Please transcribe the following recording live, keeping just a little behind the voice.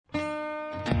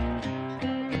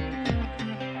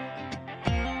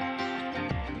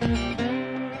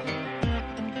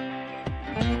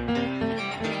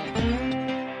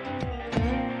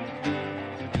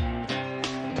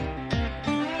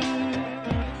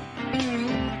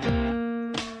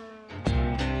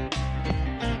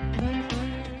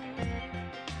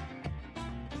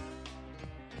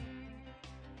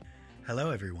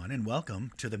everyone, and welcome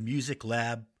to the Music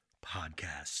Lab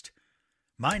podcast.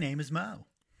 My name is Mo.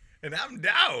 And I'm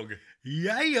Dog.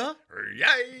 Yeah. Yeah.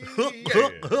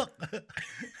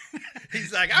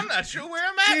 He's like, I'm not sure where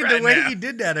I'm at Dude, right the way now. he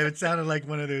did that, it sounded like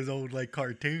one of those old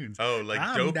cartoons. Oh, like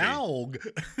I'm Dopey. Dog.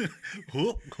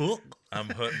 I'm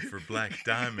hunting for black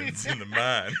diamonds in the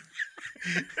mine.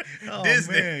 Oh,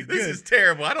 Disney, man, this good. is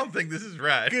terrible. I don't think this is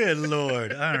right. Good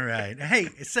Lord. All right. Hey,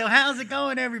 so how's it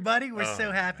going, everybody? We're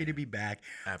so happy to be back.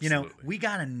 Absolutely. We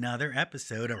got another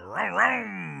episode of Rum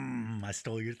Rum. I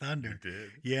stole your thunder. You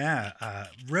did. Yeah.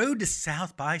 Road to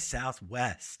South by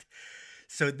Southwest.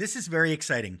 So this is very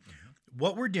exciting.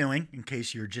 What we're doing, in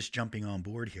case you're just jumping on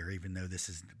board here, even though this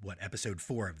is, episode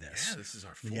 4 of this. Yeah, this is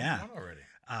our fourth one already.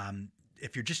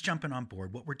 If you're just jumping on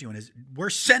board, what we're doing is we're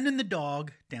sending the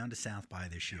dog down to South by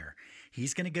this year.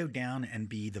 He's going to go down and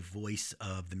be the voice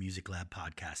of the Music Lab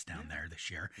podcast down there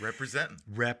this year. Representing.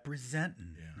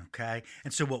 Yeah. Okay.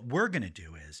 And so what we're going to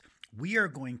do is we are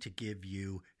going to give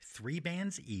you 3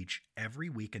 bands each every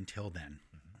week until then,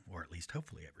 or at least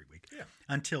hopefully every week. Yeah.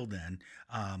 Until then,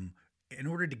 in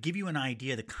order to give you an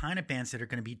idea of the kind of bands that are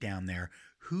going to be down there,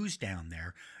 who's down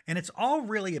there. And it's all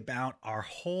really about our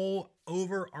whole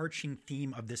overarching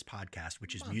theme of this podcast,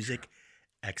 which is music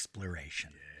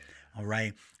exploration. All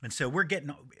right. And so we're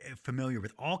getting familiar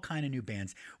with all kind of new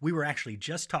bands. We were actually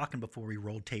just talking before we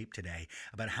rolled tape today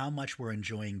about how much we're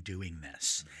enjoying doing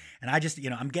this. And I just,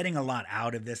 I'm getting a lot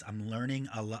out of this. I'm learning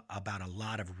about a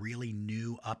lot of really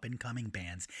new up and coming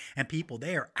bands and people.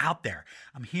 They are out there.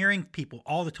 I'm hearing people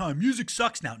all the time. Music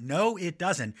sucks now. No, it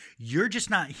doesn't. You're just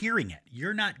not hearing it.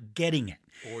 You're not getting it.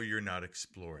 Or you're not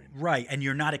exploring. Right. And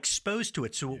you're not exposed to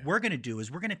it. So what we're going to do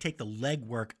is we're going to take the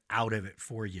legwork out of it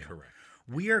for you. Correct.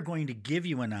 We are going to give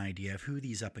you an idea of who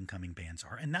these up-and-coming bands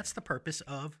are, and that's the purpose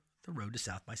of the Road to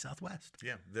South by Southwest.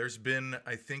 Yeah, there's been,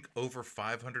 I think, over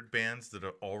 500 bands that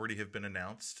already have been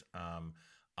announced.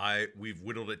 We've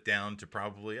whittled it down to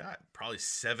probably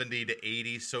 70 to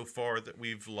 80 so far that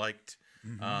we've liked,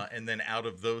 and then out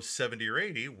of those 70 or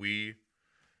 80, we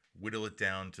whittle it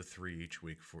down to 3 each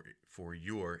week for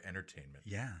your entertainment.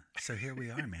 Yeah, so here we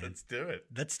are, man. Let's do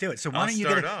it. So why don't you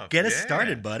get us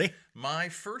started, buddy? My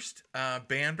first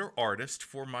band or artist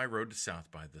for my Road to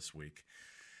South by this week.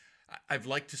 I've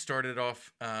liked to start it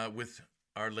off with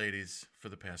our ladies for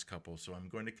the past couple, so I'm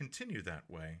going to continue that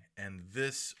way. And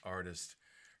this artist,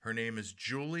 her name is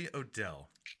Julie Odell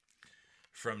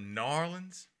from New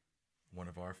Orleans, one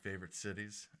of our favorite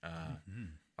cities.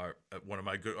 Our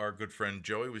good friend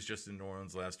Joey was just in New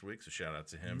Orleans last week, so shout out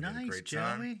to him. Nice, had a great Joey.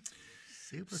 time.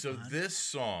 Super So fun. this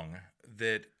song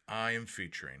that I am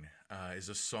featuring is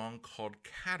a song called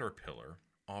Caterpillar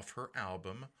off her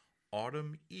album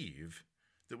Autumn Eve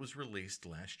that was released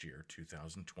last year,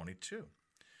 2022.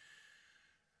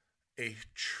 A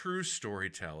true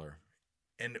storyteller,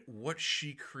 and what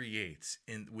she creates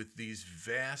with these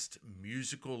vast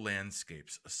musical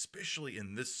landscapes, especially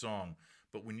in this song.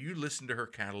 But when you listen to her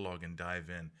catalog and dive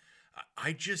in,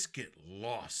 I just get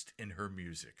lost in her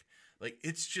music. Like,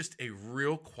 it's just a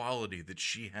real quality that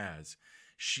she has.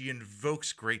 She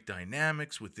invokes great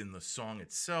dynamics within the song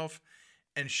itself,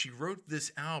 and she wrote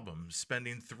this album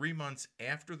spending 3 months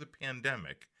after the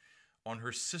pandemic on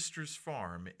her sister's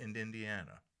farm in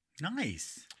Indiana.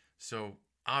 Nice. So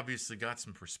obviously got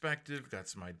some perspective, got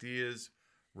some ideas,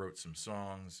 wrote some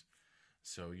songs.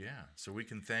 So yeah, so we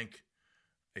can thank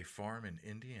a farm in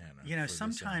Indiana.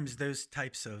 Sometimes those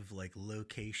types of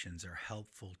locations are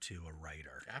helpful to a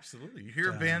writer. Absolutely. You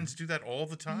hear bands do that all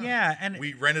the time. Yeah, and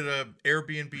we rented a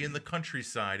Airbnb in the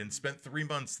countryside and spent 3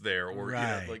 months there. Or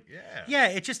right. Yeah,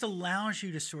 it just allows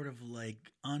you to sort of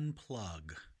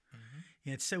unplug.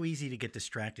 It's so easy to get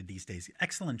distracted these days.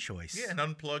 Excellent choice. Yeah, and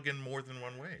unplug in more than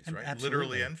one ways, right? Absolutely.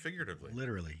 Literally and figuratively.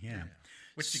 Literally, yeah.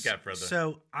 What you got, brother?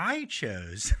 So I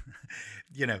chose,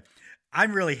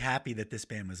 I'm really happy that this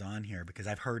band was on here because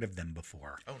I've heard of them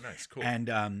before. Oh, nice, cool.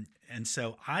 And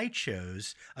so I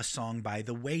chose a song by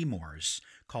the Waymores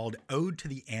called "Ode to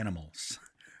the Animals"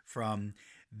 from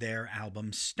their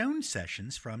album Stone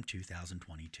Sessions from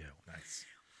 2022. Nice.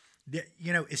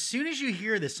 As soon as you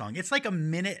hear this song, it's like 1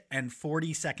 minute and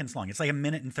 40 seconds long. It's like 1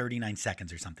 minute and 39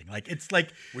 seconds or something.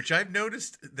 Which I've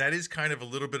noticed that is kind of a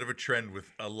little bit of a trend with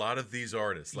a lot of these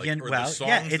artists. It's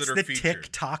that are the featured.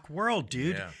 TikTok world,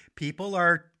 dude. Yeah. People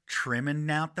are trimming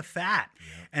out the fat.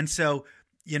 Yeah. And so,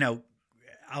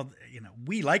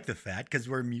 we like the fat because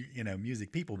we're,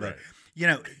 music people. But,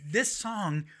 this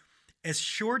song, as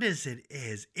short as it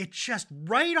is, it just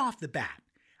right off the bat,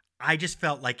 I just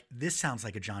felt like this sounds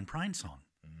like a John Prine song.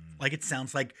 Like it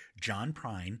sounds like John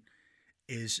Prine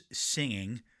is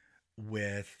singing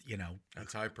with,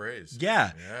 That's high praise.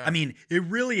 yeah. Yeah. I mean, it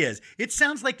really is. It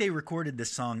sounds like they recorded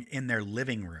this song in their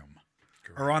living room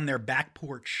or on their back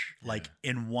porch, like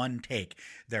in one take.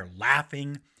 They're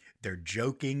laughing, they're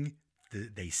joking,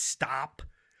 they stop.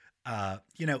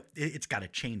 It's got a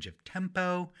change of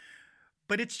tempo,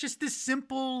 but it's just this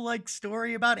simple like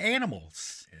story about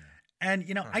animals. Yeah.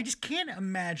 And, I just can't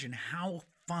imagine how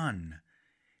fun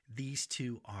these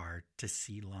two are to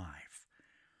see live.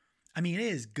 I mean, it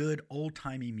is good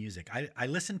old-timey music. I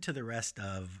listened to the rest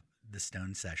of the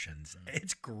Stone sessions.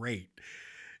 It's great.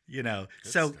 So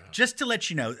stuff. just to let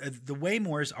you know, the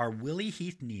Waymores are Willie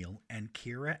Heath Neal and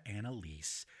Kira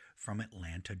Annalise from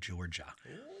Atlanta, Georgia.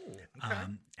 Ooh, okay.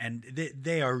 And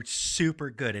they are super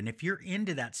good. And if you're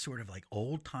into that sort of like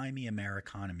old-timey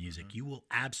Americana music, you will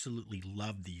absolutely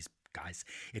love these guys.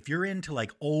 If you're into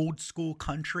like old school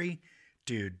country,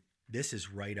 dude, this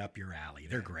is right up your alley.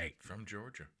 They're great. From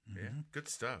Georgia. Yeah, good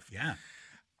stuff. Yeah.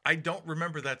 I don't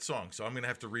remember that song, so I'm going to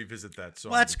have to revisit that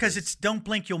song. Well, that's because it's Don't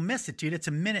Blink, You'll Miss It, dude. It's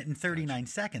a minute and 39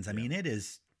 seconds. I mean, it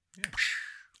is.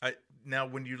 Yeah. Now,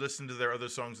 when you listen to their other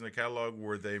songs in the catalog,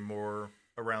 were they more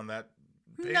around that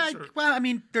pace? No, well, I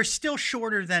mean, they're still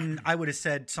shorter than I would have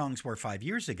said songs were 5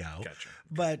 years ago. Gotcha.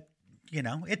 But,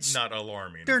 it's not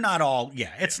alarming. They're not all,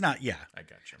 it's not, I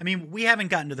gotcha. I mean, we haven't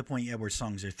gotten to the point yet where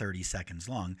songs are 30 seconds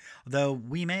long, though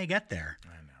we may get there. I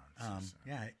know.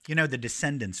 Yeah. The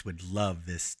Descendants would love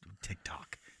this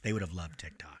TikTok. They would have loved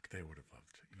TikTok. They would have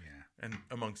loved it. Yeah. And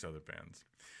amongst other bands.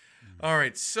 All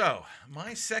right. So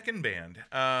my second band,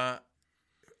 I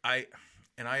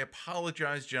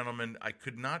apologize, gentlemen. I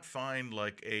could not find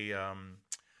like a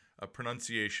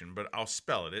pronunciation, but I'll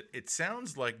spell it. It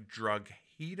sounds like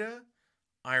Drogheda,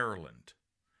 Ireland.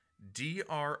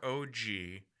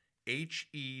 Drogheda.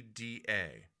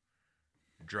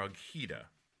 Drogheda.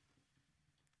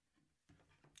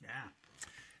 Yeah.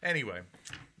 Anyway,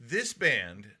 this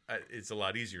band, it's a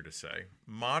lot easier to say,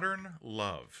 Modern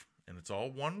Love, and it's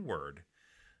all one word.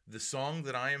 The song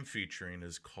that I am featuring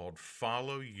is called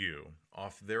Follow You,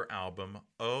 off their album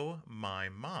Oh My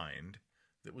Mind,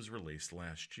 that was released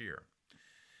last year.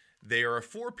 They are a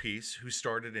four-piece who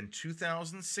started in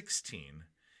 2016,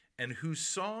 and whose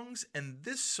songs, and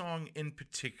this song in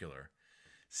particular,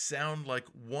 sound like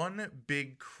one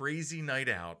big crazy night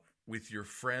out with your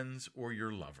friends or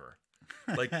your lover.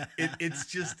 Like, it's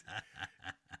just,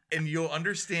 and you'll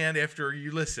understand after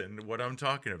you listen what I'm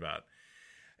talking about.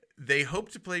 They hope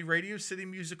to play Radio City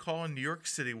Music Hall in New York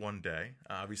City one day.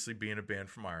 Obviously, being a band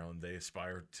from Ireland, they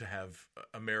aspire to have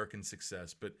American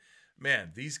success. But,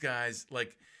 man, these guys,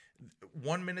 like,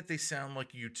 1 minute they sound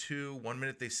like U2, 1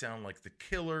 minute they sound like The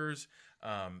Killers.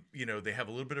 They have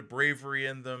a little bit of bravery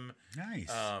in them.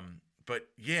 Nice. But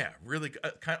yeah, really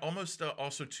kind of almost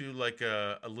also to like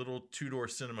a little two-door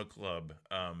cinema club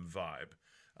vibe.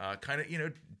 Kind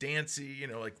of, dancey,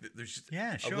 like there's just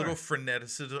a little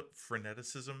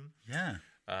freneticism. Yeah.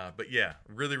 But yeah,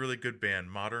 really, really good band.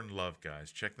 Modern Love,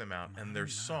 guys. Check them out. And their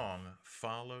song,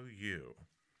 Follow You.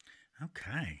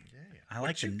 Okay. Yeah. I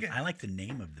like the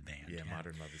name of the band. Yeah,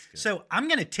 Modern Love is good. So I'm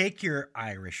going to take your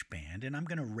Irish band and I'm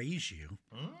going to raise you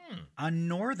a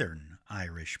Northern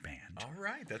Irish band. All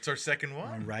right. That's our second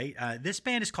one. All right. This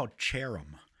band is called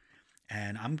Cherem,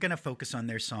 and I'm going to focus on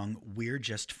their song We're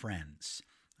Just Friends.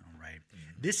 All right.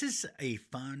 Mm-hmm. This is a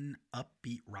fun,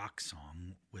 upbeat rock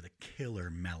song with a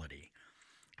killer melody.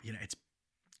 It's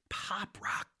pop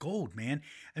rock gold, man.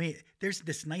 I mean, there's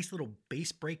this nice little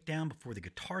bass breakdown before the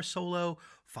guitar solo,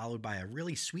 followed by a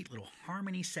really sweet little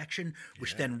harmony section,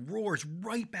 which then roars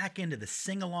right back into the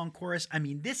sing-along chorus. I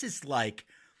mean, this is like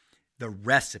the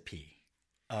recipe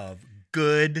of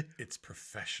good it's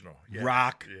professional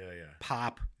rock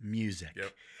pop music.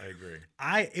 Yep, I agree.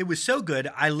 It was so good,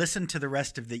 I listened to the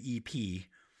rest of the EP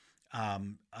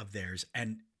of theirs,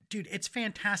 and dude, it's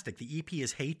fantastic. The EP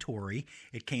is Hey Tori.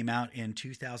 It came out in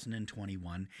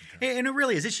 2021. Okay. And it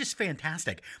really is. It's just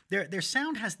fantastic. Their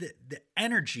sound has the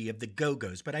energy of the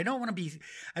Go-Go's, but I don't want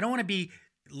to be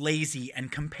lazy and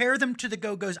compare them to the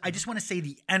Go-Go's. I just want to say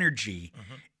the energy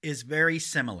is very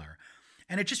similar.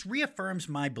 And it just reaffirms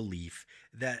my belief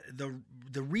that the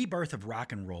rebirth of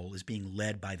rock and roll is being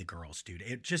led by the girls, dude.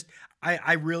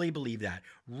 I really believe that.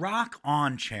 Rock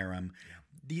on, Cherem. Yeah.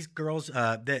 These girls,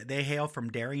 they hail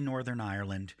from Derry, Northern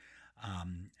Ireland,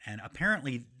 and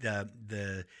apparently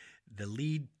the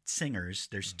lead singers,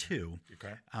 there's two,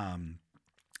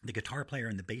 the guitar player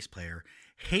and the bass player,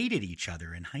 hated each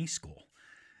other in high school,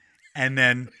 and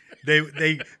then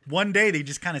they one day they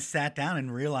just kind of sat down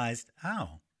and realized,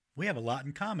 oh, we have a lot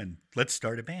in common. Let's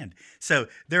start a band. So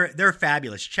they're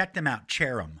fabulous. Check them out,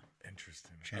 Cherem.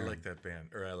 Interesting. Cherem. I like that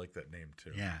band, or I like that name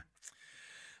too. Yeah.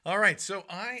 All right, so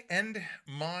I end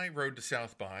my Road to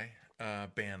South by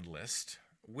band list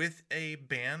with a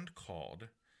band called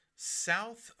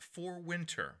South for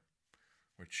Winter,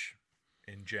 which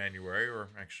in January, or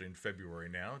actually in February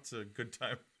now, it's a good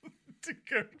time to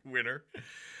go winter.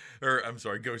 Or, I'm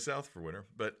sorry, go south for winter.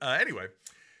 But anyway,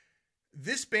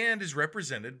 this band is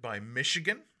represented by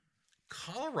Michigan,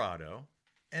 Colorado,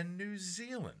 and New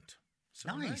Zealand.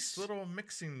 So nice little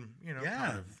mixing,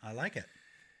 kind of. I like it.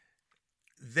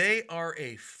 They are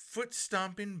a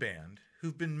foot-stomping band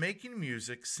who've been making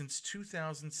music since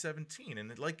 2017.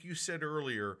 And like you said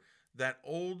earlier, that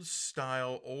old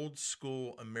style, old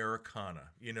school Americana,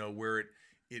 where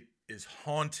it is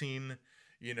haunting,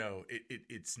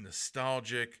 it's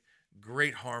nostalgic,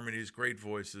 great harmonies, great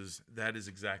voices. That is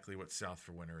exactly what South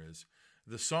for Winter is.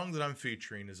 The song that I'm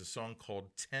featuring is a song called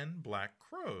 10 Black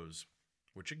Crows,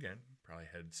 which again, probably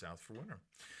head south for winter.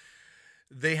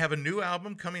 They have a new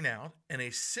album coming out and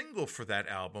a single for that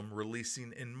album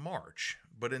releasing in March.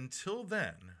 But until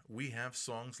then, we have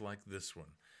songs like this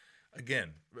one.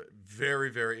 Again, very,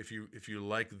 very, if you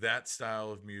like that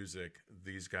style of music,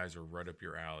 these guys are right up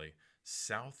your alley.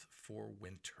 South for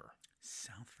Winter.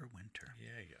 South for Winter.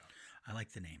 Yeah. I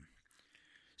like the name.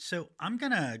 So I'm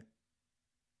going to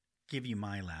give you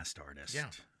my last artist. Yeah.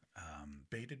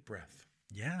 Bated breath.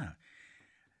 Yeah.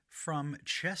 From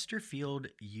Chesterfield,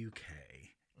 UK,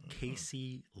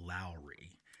 Casey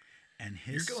Lowry. And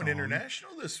his You're going song,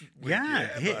 international this week. Yeah.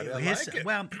 I like it.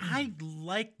 Well, I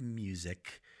like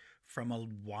music from a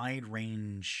wide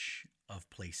range of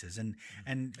places. And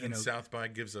South by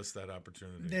gives us that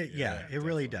opportunity. It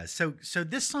really does. So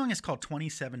this song is called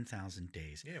 27,000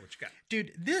 Days. Yeah, what you got?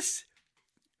 Dude, this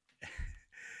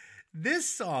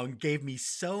song gave me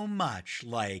so much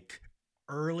late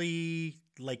 90s,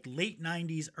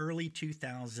 early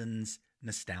 2000s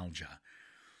nostalgia.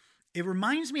 It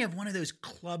reminds me of one of those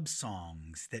club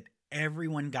songs that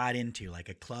everyone got into, like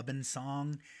a clubbing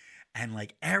song, and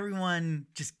like everyone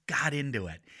just got into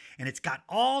it. And it's got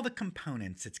all the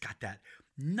components. It's got that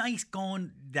nice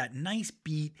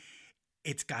beat.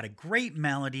 It's got a great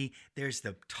melody. There's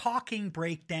the talking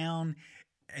breakdown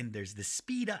and there's the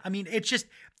speed up. I mean, it just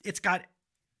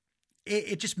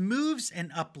moves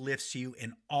and uplifts you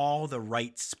in all the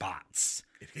right spots.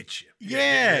 It hits you.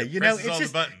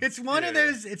 It's one of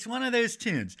those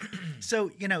tunes. So,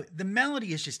 the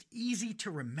melody is just easy to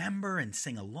remember and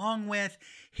sing along with.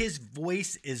 His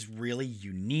voice is really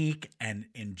unique and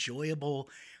enjoyable.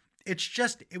 It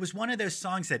was one of those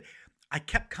songs that I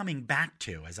kept coming back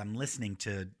to as I'm listening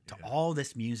to all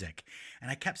this music.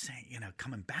 And I kept saying,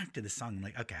 coming back to the song, I'm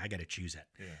like, okay, I got to choose it.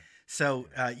 Yeah. So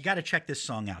you got to check this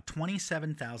song out,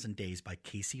 27,000 Days by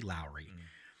Casey Lowry,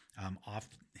 off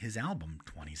his album,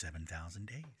 27,000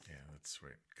 Days. Yeah, that's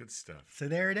sweet. Good stuff. So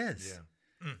there it is. Yeah.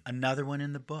 Another one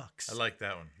in the books. I like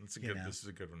that one. This is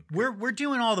a good one. We're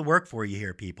doing all the work for you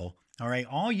here, people. All right.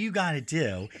 All you got to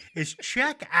do is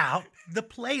check out the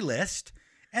playlist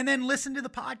and then listen to the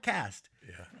podcast.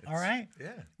 Yeah. All right?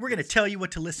 Yeah. We're going to tell you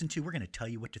what to listen to. We're going to tell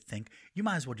you what to think. You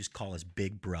might as well just call us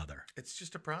Big Brother. It's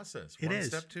just a process. It One is.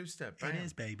 step, two step. Bam. It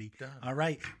is, baby. Done. All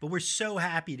right. But we're so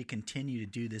happy to continue to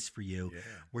do this for you. Yeah.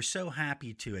 We're so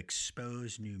happy to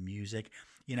expose new music.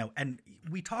 And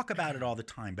we talk about it all the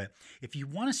time, but if you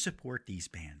want to support these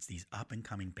bands, these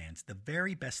up-and-coming bands, the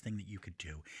very best thing that you could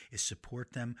do is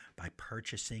support them by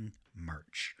purchasing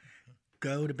merch.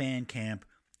 Go to Bandcamp,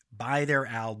 buy their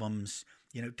albums.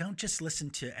 Don't just listen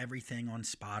to everything on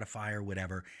Spotify or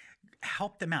whatever.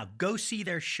 Help them out. Go see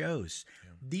their shows. Yeah.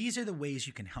 These are the ways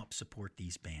you can help support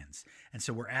these bands. And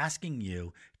so we're asking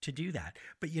you to do that.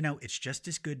 But, it's just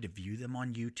as good to view them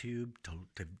on YouTube,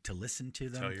 to listen to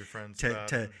them. Tell your friends about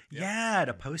them.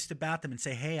 To post about them and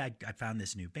say, hey, I found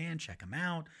this new band. Check them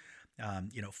out.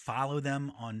 Follow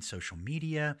them on social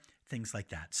media, things like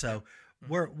that. So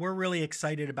we're really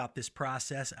excited about this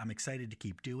process. I'm excited to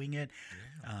keep doing it.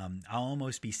 Yeah. I'll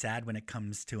almost be sad when it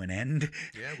comes to an end.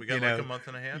 Yeah, we got like a month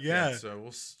and a half yet, so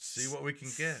we'll see what we can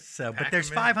get. But there's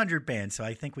 500 bands, so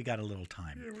I think we got a little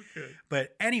time. Yeah, we're good.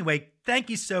 But anyway,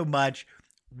 thank you so much.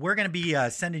 We're going to be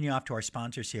sending you off to our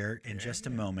sponsors here in just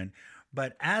a moment.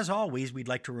 But as always, we'd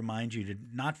like to remind you to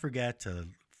not forget to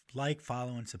like,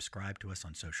 follow, and subscribe to us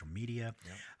on social media.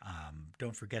 Yep.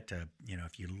 Don't forget to,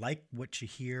 if you like what you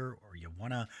hear or you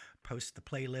want to post the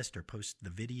playlist or post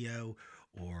the video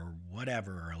or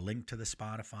whatever, or a link to the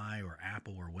Spotify or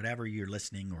Apple or whatever you're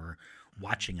listening or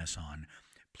watching us on,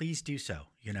 please do so.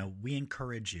 We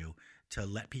encourage you to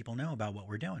let people know about what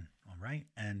we're doing. All right.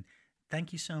 And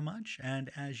thank you so much. And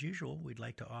as usual, we'd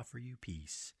like to offer you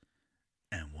peace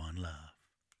and one love.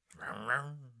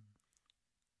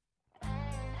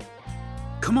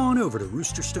 Come on over to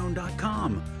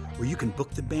roosterstone.com, where you can book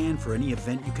the band for any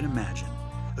event you can imagine.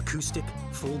 Acoustic,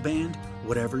 full band,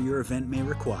 whatever your event may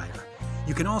require.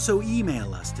 You can also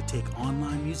email us to take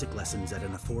online music lessons at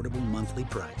an affordable monthly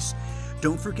price.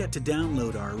 Don't forget to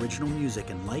download our original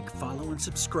music and like, follow, and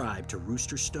subscribe to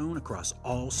Rooster Stone across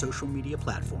all social media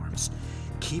platforms.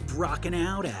 Keep rocking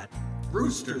out at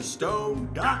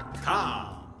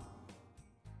roosterstone.com.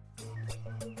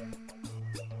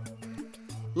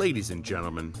 Ladies and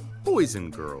gentlemen, boys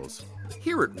and girls,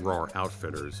 here at Roar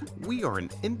Outfitters, we are an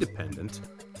independent,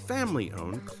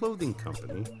 family-owned clothing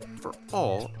company for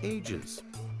all ages.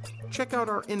 Check out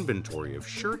our inventory of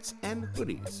shirts and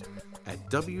hoodies at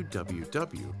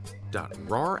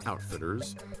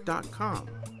www.roaroutfitters.com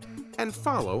and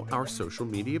follow our social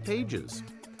media pages.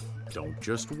 Don't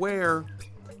just wear,